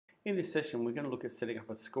In this session, we're going to look at setting up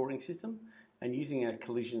a scoring system and using our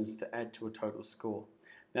collisions to add to a total score.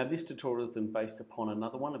 Now, this tutorial has been based upon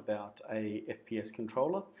another one about a FPS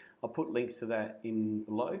controller. I'll put links to that in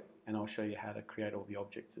below, and I'll show you how to create all the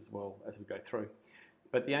objects as well as we go through.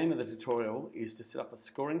 But the aim of the tutorial is to set up a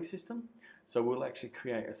scoring system. So we'll actually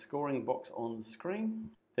create a scoring box on the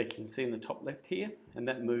screen that you can see in the top left here, and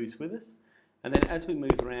that moves with us. And then as we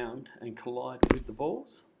move around and collide with the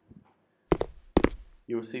balls,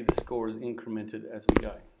 you'll see the score is incremented as we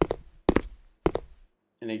go.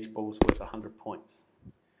 And each ball's worth 100 points.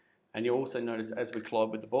 And you'll also notice as we collide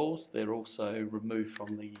with the balls, they're also removed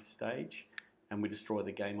from the stage and we destroy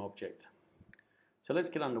the game object. So let's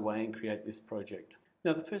get underway and create this project.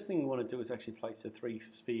 Now the first thing we want to do is actually place the 3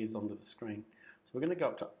 spheres onto the screen. So we're going to go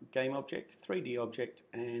up to Game Object, 3D Object,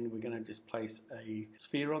 and we're going to just place a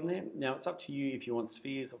sphere on there. Now it's up to you if you want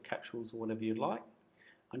spheres or capsules or whatever you'd like.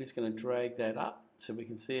 I'm just going to drag that up so we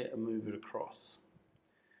can see it and move it across.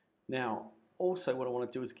 Now also what I want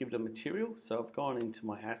to do is give it a material. So I've gone into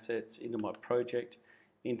my assets, into my project,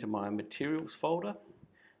 into my materials folder.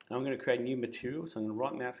 And I'm going to create a new material. So I'm going to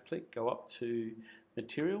right mouse click, go up to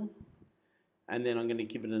material, and then I'm going to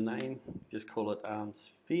give it a name, just call it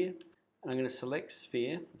sphere. And I'm going to select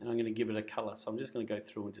sphere and I'm going to give it a color. So I'm just going to go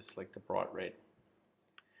through and just select a bright red.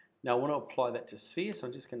 Now I want to apply that to sphere, so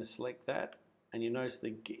I'm just going to select that. And you notice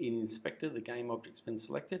in Inspector, the game object's been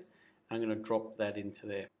selected. I'm going to drop that into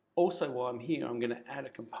there. Also, while I'm here, I'm going to add a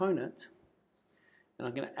component, and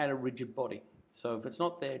I'm going to add a rigid body. So if it's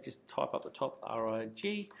not there, just type up the top RIG,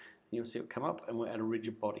 and you'll see it come up, and we'll add a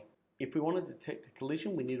rigid body. If we want to detect a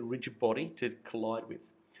collision, we need a rigid body to collide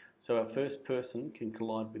with. So our first person can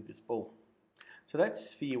collide with this ball. So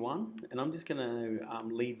that's sphere 1, and I'm just going to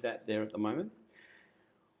leave that there at the moment.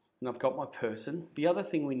 And I've got my person. The other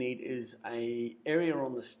thing we need is an area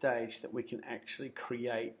on the stage that we can actually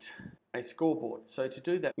create a scoreboard. So to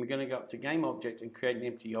do that, we're going to go up to Game Object and create an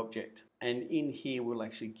empty object. And in here, we'll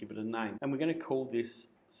actually give it a name. And we're going to call this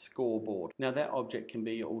scoreboard. Now that object can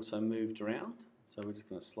be also moved around. So we're just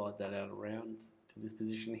going to slide that out around to this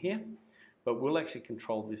position here. But we'll actually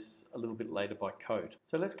control this a little bit later by code.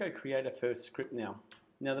 So let's go create a first script now.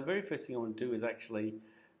 Now the very first thing I want to do is actually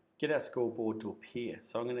get our scoreboard to appear.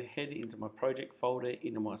 So I'm going to head into my project folder,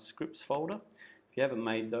 into my scripts folder. If you haven't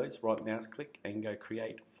made those, right mouse click and go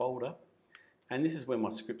create folder. And this is where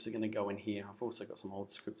my scripts are going to go in here. I've also got some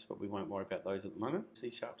old scripts, but we won't worry about those at the moment.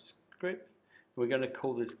 C# script. We're going to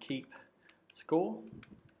call this keep score.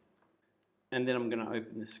 And then I'm going to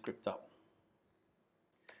open this script up.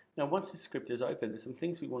 Now once this script is open, there's some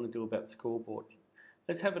things we want to do about the scoreboard.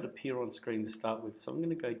 Let's have it appear on screen to start with. So I'm going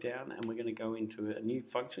to go down and we're going to go into a new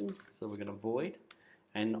function. So we're going to void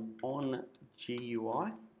and on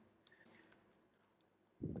GUI.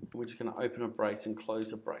 We're just going to open a brace and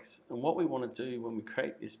close a brace. And what we want to do when we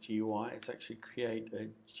create this GUI is actually create a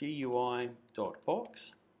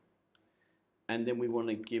GUI.Box. And then we want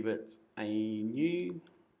to give it a new,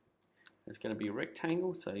 it's going to be a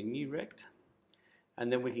rectangle, so new rect.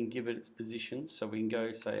 And then we can give it its position. So we can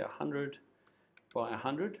go say 100 by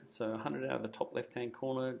 100, so 100 out of the top left hand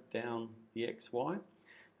corner down the XY,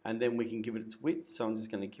 and then we can give it its width, so I'm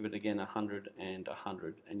just going to give it again 100 and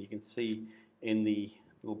 100, and you can see in the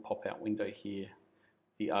little pop out window here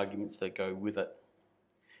the arguments that go with it.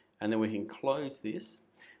 And then we can close this,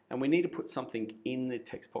 and we need to put something in the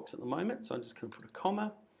text box at the moment, so I'm just going to put a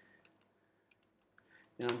comma,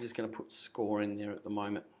 and I'm just going to put score in there at the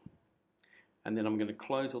moment, and then I'm going to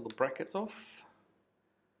close all the brackets off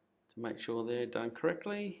to make sure they're done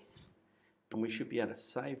correctly, and we should be able to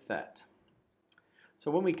save that. So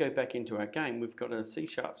when we go back into our game, we've got a C#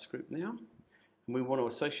 script now, and we want to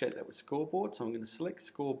associate that with scoreboard, so I'm going to select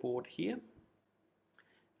scoreboard here,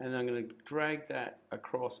 and I'm going to drag that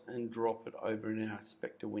across and drop it over in our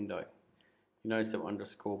inspector window. You notice that we're under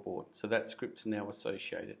scoreboard, so that script's now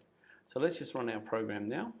associated. So let's just run our program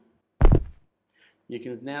now. You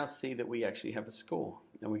can now see that we actually have a score,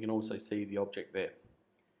 and we can also see the object there.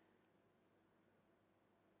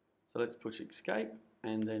 So let's push escape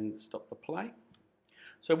and then stop the play.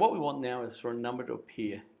 So what we want now is for a number to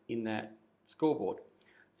appear in that scoreboard.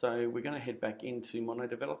 So we're going to head back into Mono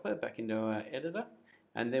Developer, back into our editor,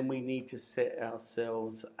 and then we need to set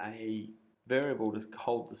ourselves a variable to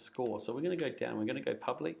hold the score. So we're going to go down, we're going to go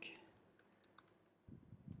public,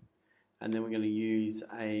 and then we're going to use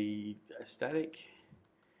a static.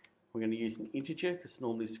 We're going to use an integer because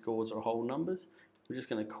normally scores are whole numbers. We're just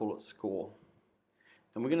going to call it score.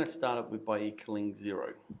 And we're going to start it with by equaling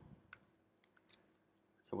 0.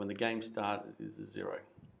 So when the game starts, it is a 0.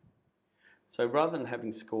 So rather than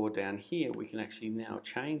having score down here, we can actually now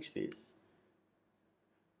change this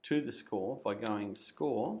to the score by going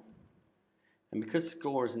score, and because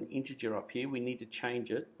score is an integer up here, we need to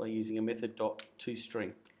change it by using a method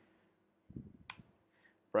 .toString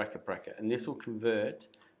bracket bracket, and this will convert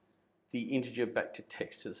the integer back to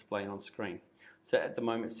text to display on screen. So at the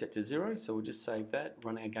moment it's set to 0, so we'll just save that,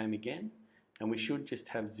 run our game again, and we should just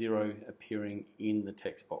have 0 appearing in the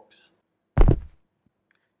text box.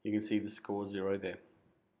 You can see the score 0 there.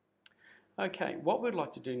 Okay, what we'd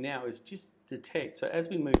like to do now is just detect, so as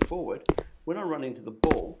we move forward, when I run into the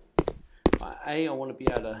ball, I want to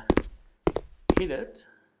be able to hit it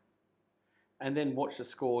and then watch the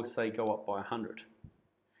score, say, go up by 100.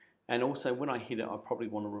 And also when I hit it, I probably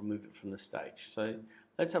want to remove it from the stage. So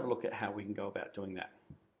let's have a look at how we can go about doing that.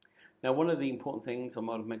 Now, one of the important things I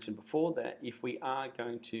might have mentioned before, that if we are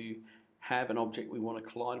going to have an object we want to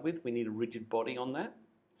collide with, we need a rigid body on that.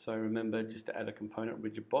 So remember just to add a component,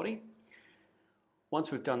 rigid body. Once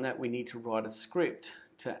we've done that, we need to write a script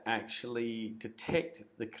to actually detect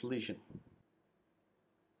the collision.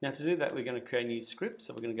 Now to do that, we're going to create a new script.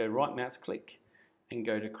 So we're going to go right mouse click and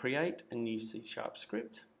go to create a new C#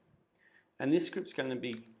 script. And this script's going to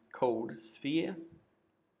be called sphere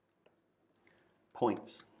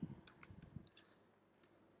points.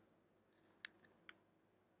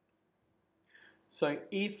 So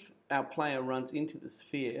if our player runs into the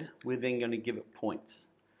sphere, we're then going to give it points.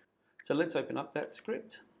 So let's open up that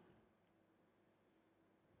script.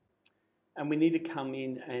 And we need to come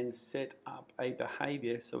in and set up a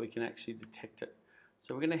behavior so we can actually detect it.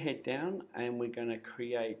 So we're going to head down and we're going to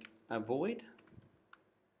create a void.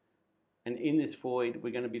 And in this void,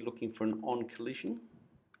 we're going to be looking for an on collision.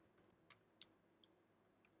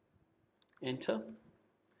 Enter.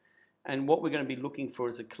 And what we're going to be looking for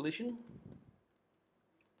is a collision.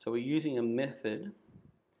 So we're using a method,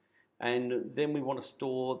 and then we want to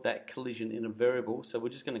store that collision in a variable, so we're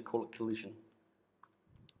just going to call it collision.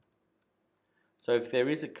 So if there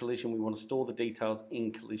is a collision, we want to store the details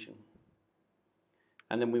in collision.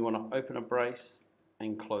 And then we want to open a brace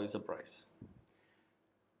and close a brace.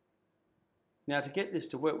 Now to get this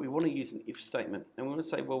to work, we want to use an if statement, and we want to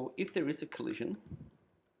say, well, if there is a collision,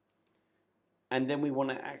 and then we want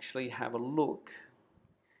to actually have a look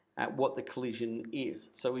at what the collision is.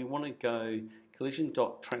 So we want to go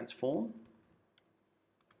collision.transform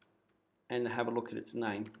and have a look at its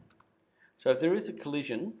name. So if there is a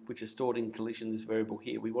collision, which is stored in collision, this variable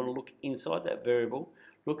here, we want to look inside that variable,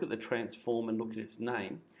 look at the transform and look at its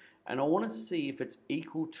name. And I want to see if it's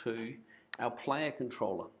equal to our player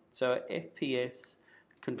controller. So our FPS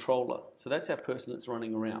controller. So that's our person that's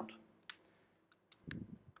running around.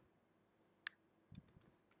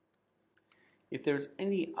 If there's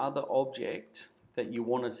any other object that you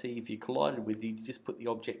want to see if you collided with, you just put the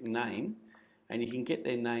object name, and you can get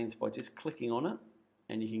their names by just clicking on it,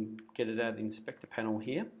 and you can get it out of the inspector panel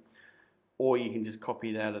here, or you can just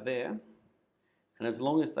copy it out of there. And as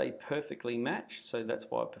long as they perfectly match, so that's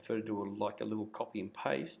why I prefer to do like a little copy and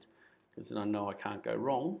paste, because then I know I can't go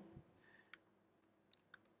wrong,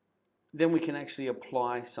 then we can actually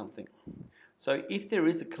apply something. So if there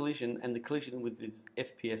is a collision, and the collision with this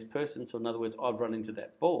FPS person, so in other words, I've run into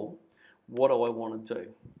that ball, what do I want to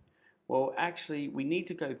do? Well, actually, we need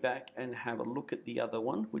to go back and have a look at the other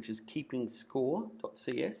one, which is keeping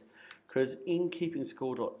score.cs, because in keeping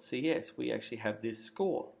score.cs, we actually have this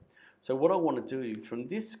score. So what I want to do from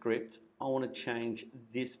this script, I want to change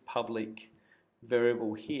this public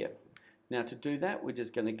variable here. Now to do that, we're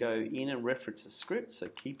just going to go in and reference the script, so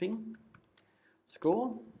keeping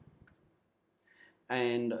score.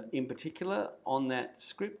 And in particular, on that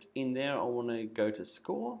script in there, I want to go to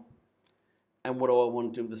score. And what do I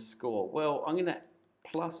want to do with the score? Well, I'm going to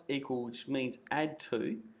plus equal, which means add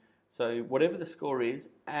to. So whatever the score is,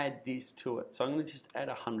 add this to it. So I'm going to just add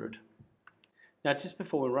 100. Now, just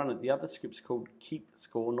before we run it, the other script's called keep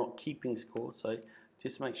score, not keeping score. So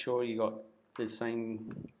just make sure you got the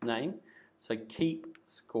same name. So keep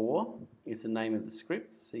score is the name of the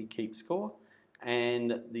script. See keep score.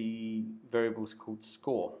 And the variable is called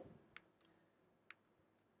score.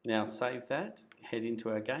 Now save that, head into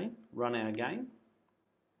our game, run our game.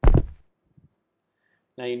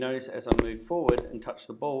 Now you notice as I move forward and touch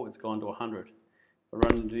the ball, it's gone to 100. If I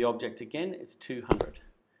run into the object again, it's 200.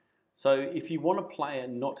 So if you want a player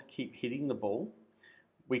not to keep hitting the ball,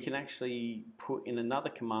 we can actually put in another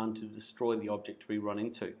command to destroy the object we run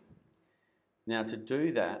into. Now to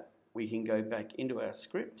do that, we can go back into our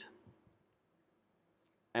script,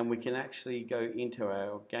 and we can actually go into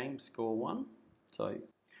our game score one. So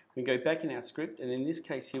we go back in our script, and in this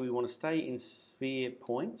case here we want to stay in sphere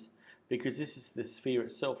points because this is the sphere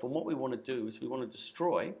itself. And what we want to do is we want to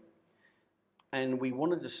destroy and we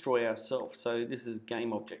want to destroy ourselves. So this is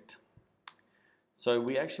game object. So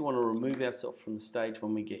we actually want to remove ourselves from the stage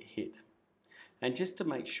when we get hit. And just to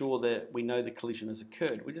make sure that we know the collision has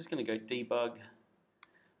occurred, we're just going to go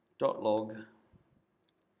debug.log,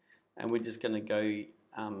 and we're just going to go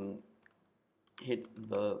hit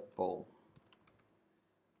the ball.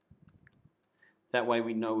 That way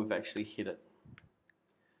we know we've actually hit it.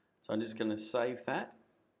 So I'm just going to save that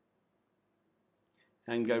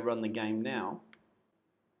and go run the game now.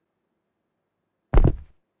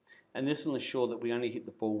 And this will ensure that we only hit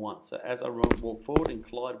the ball once. So as I walk forward and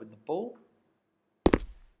collide with the ball,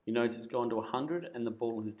 you notice it's gone to 100 and the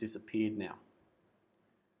ball has disappeared now.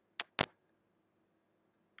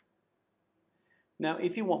 Now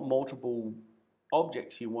if you want multiple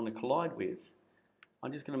objects you want to collide with,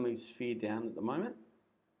 I'm just going to move sphere down at the moment.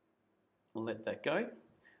 I'll let that go.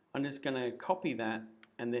 I'm just going to copy that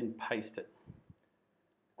and then paste it.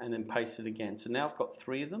 And then paste it again. So now I've got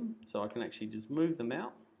 3 of them, so I can actually just move them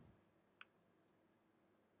out.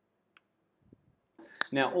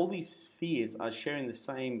 Now all these spheres are sharing the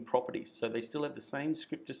same properties, so they still have the same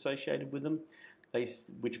script associated with them,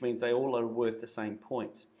 which means they all are worth the same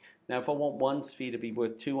points. Now if I want one sphere to be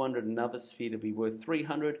worth 200, another sphere to be worth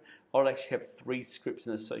 300, I'll actually have 3 scripts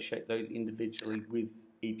and associate those individually with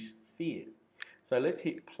each sphere. So let's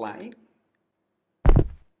hit play,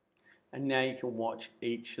 and now you can watch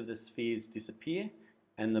each of the spheres disappear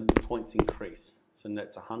and the points increase. So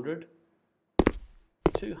that's 100,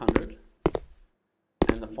 200,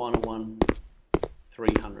 and the final one,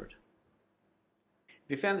 300. If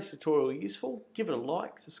you found this tutorial useful, give it a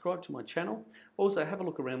like, subscribe to my channel. Also have a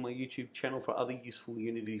look around my YouTube channel for other useful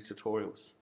Unity tutorials.